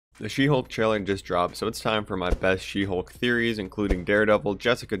The She-Hulk trailer just dropped, so it's time for my best She-Hulk theories, including Daredevil,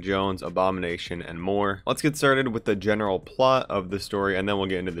 Jessica Jones, Abomination, and more. Let's get started with the general plot of the story, and then we'll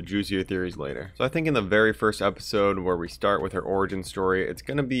get into the juicier theories later. So I think in the very first episode, where we start with her origin story, it's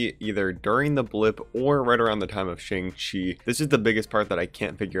gonna be either during the blip or right around the time of Shang-Chi. This is the biggest part that I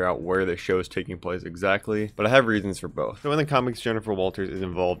can't figure out where the show is taking place exactly, but I have reasons for both. So in the comics, Jennifer Walters is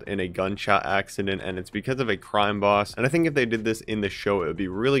involved in a gunshot accident, and it's because of a crime boss, and I think if they did this in the show, it would be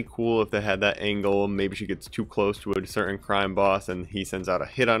really cool if they had that angle. Maybe she gets too close to a certain crime boss and he sends out a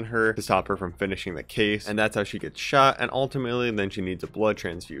hit on her to stop her from finishing the case, and that's how she gets shot, and ultimately then she needs a blood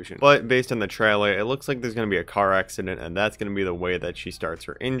transfusion. But based on the trailer, it looks like there's going to be a car accident, and that's going to be the way that she starts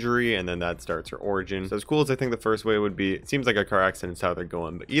her injury, and then that starts her origin. So as cool as I think the first way would be, it seems like a car accident is how they're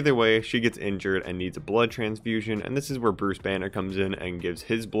going, but either way, she gets injured and needs a blood transfusion, and this is where Bruce Banner comes in and gives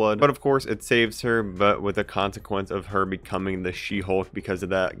his blood. But of course it saves her, but with the consequence of her becoming the She-Hulk because of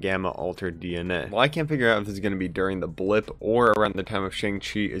that gamma altered DNA. Well, I can't figure out if this is going to be during the blip or around the time of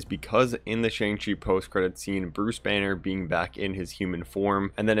Shang-Chi is because in the Shang-Chi post-credit scene, Bruce Banner being back in his human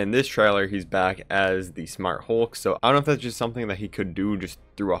form, and then in this trailer he's back as the Smart Hulk. So I don't know if that's just something that he could do just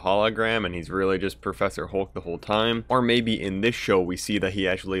through a hologram and he's really just Professor Hulk the whole time, or maybe in this show we see that he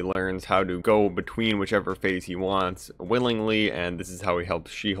actually learns how to go between whichever phase he wants willingly, and this is how he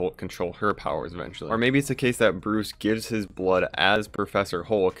helps She-Hulk control her powers eventually. Or maybe it's the case that Bruce gives his blood as Professor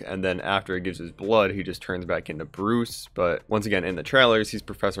Hulk, and then after he gives his blood he just turns back into Bruce, but once again in the trailers he's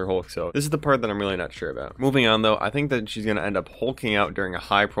Professor Hulk. So this is the part that I'm really not sure about. Moving on though, I think that she's going to end up hulking out during a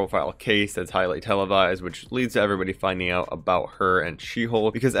high profile case that's highly televised, which leads to everybody finding out about her and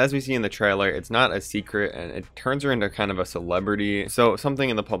She-Hulk, because as we see in the trailer, it's not a secret and it turns her into kind of a celebrity, so something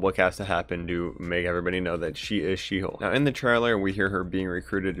in the public has to happen to make everybody know that she is She-Hulk. Now in the trailer we hear her being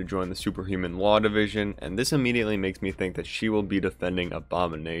recruited to join the Superhuman Law Division, and this immediately makes me think that she will be defending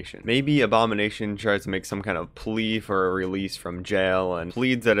Abomination. Maybe Abomination tries to make some kind of plea for a release from jail and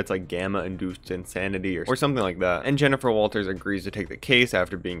pleads that it's like gamma induced insanity or something like that, and Jennifer Walters agrees to take the case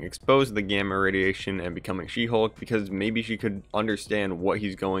after being exposed to the gamma radiation and becoming She-Hulk, because maybe she could understand what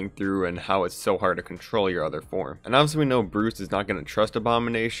he's going through and how it's so hard to control your other form. And obviously we know Bruce is not going to trust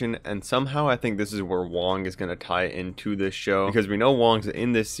Abomination, and somehow I think this is where Wong is going to tie into this show, because we know Wong's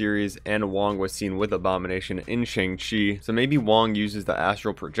in this series and Wong was seen with Abomination in Shang-Chi, so maybe Wong uses the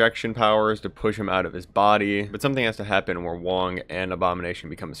astral projection powers to push him out of his body, but something has to happen where Wong and Abomination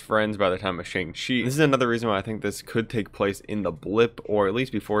becomes friends by the time of Shang-Chi. This is another reason why I think this could take place in the blip, or at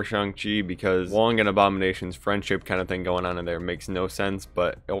least before Shang-Chi, because Wong and Abomination's friendship kind of thing going on in there makes no sense,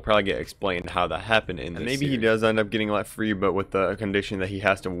 but it'll probably get explained how that happened in this series. He does end up getting let free, but with the condition that he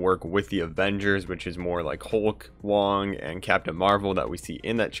has to work with the Avengers, which is more like Hulk, Wong, and Captain Marvel that we see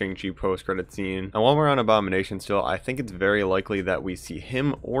in that Shang-Chi post-credit scene. And while we're on Abomination still, I think it's very likely that we see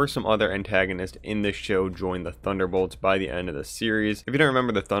him or some other antagonist in this show join the Thunderbolts by the end of the series. If you don't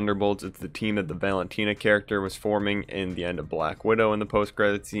remember the Thunderbolts, it's the team that the Valentina character was forming in the end of Black Widow in the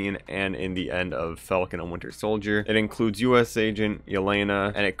post-credit scene and in the end of Falcon and Winter Soldier. It includes US Agent,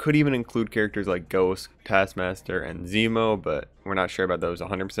 Yelena, and it could even include characters like Ghost, Taskmaster, and Zemo, but we're not sure about those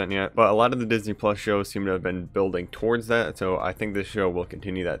 100% yet. But a lot of the Disney Plus shows seem to have been building towards that, so I think this show will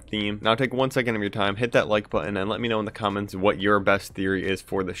continue that theme. Now take 1 second of your time, hit that like button, and let me know in the comments what your best theory is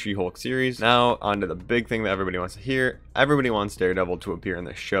for the She-Hulk series. Now on to the big thing that everybody wants to hear. Everybody wants Daredevil to appear in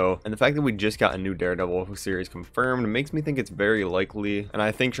this show, and the fact that we just got a new Daredevil series confirmed makes me think it's very likely, and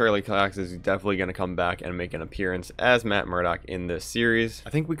I think Charlie Cox is definitely going to come back and make an appearance as Matt Murdock in this series.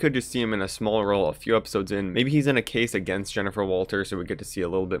 I think we could just see him in a small role a few episodes in. Maybe he's in a case against Jennifer Walters, so we get to see a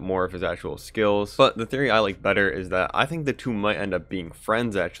little bit more of his actual skills. But the theory I like better is that I think the two might end up being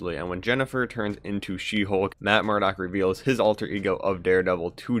friends actually, and when Jennifer turns into She-Hulk, Matt Murdock reveals his alter ego of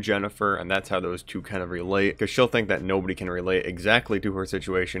Daredevil to Jennifer, and that's how those two kind of relate, because she'll think that nobody can relate exactly to her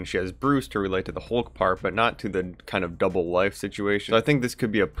situation. She has Bruce to relate to the Hulk part, but not to the kind of double life situation. So I think this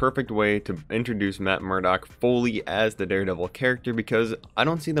could be a perfect way to introduce Matt Murdock fully as the Daredevil character, because I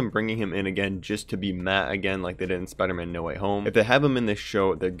don't see them bringing him in again just to be Matt again like they did in Spider-Man No Way Home. If they have him in this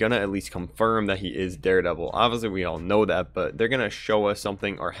show, they're gonna at least confirm that he is Daredevil. Obviously we all know that, but they're gonna show us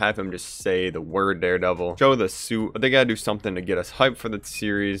something or have him just say the word Daredevil, show the suit, but they gotta do something to get us hyped for the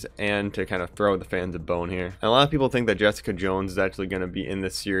series and to kind of throw the fans a bone here. And a lot of people think that Jessica Jones is actually gonna be in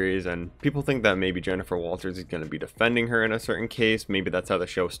this series, and people think that maybe Jennifer Walters is gonna be defending her in a certain case. Maybe that's how the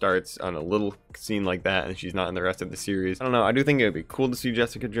show starts, on a little scene like that, and she's not in the rest of the series. I don't know, I do think it would be cool to see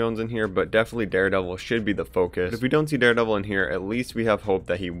Jessica Jones in here, but definitely Daredevil should be the focus. But if we don't see Daredevil in here, at least we have hope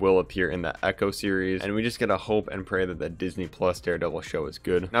that he will appear in the Echo series, and we just gotta hope and pray that the Disney Plus Daredevil show is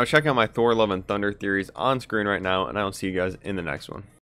good. Now check out my Thor Love and Thunder theories on screen right now, and I'll see you guys in the next one.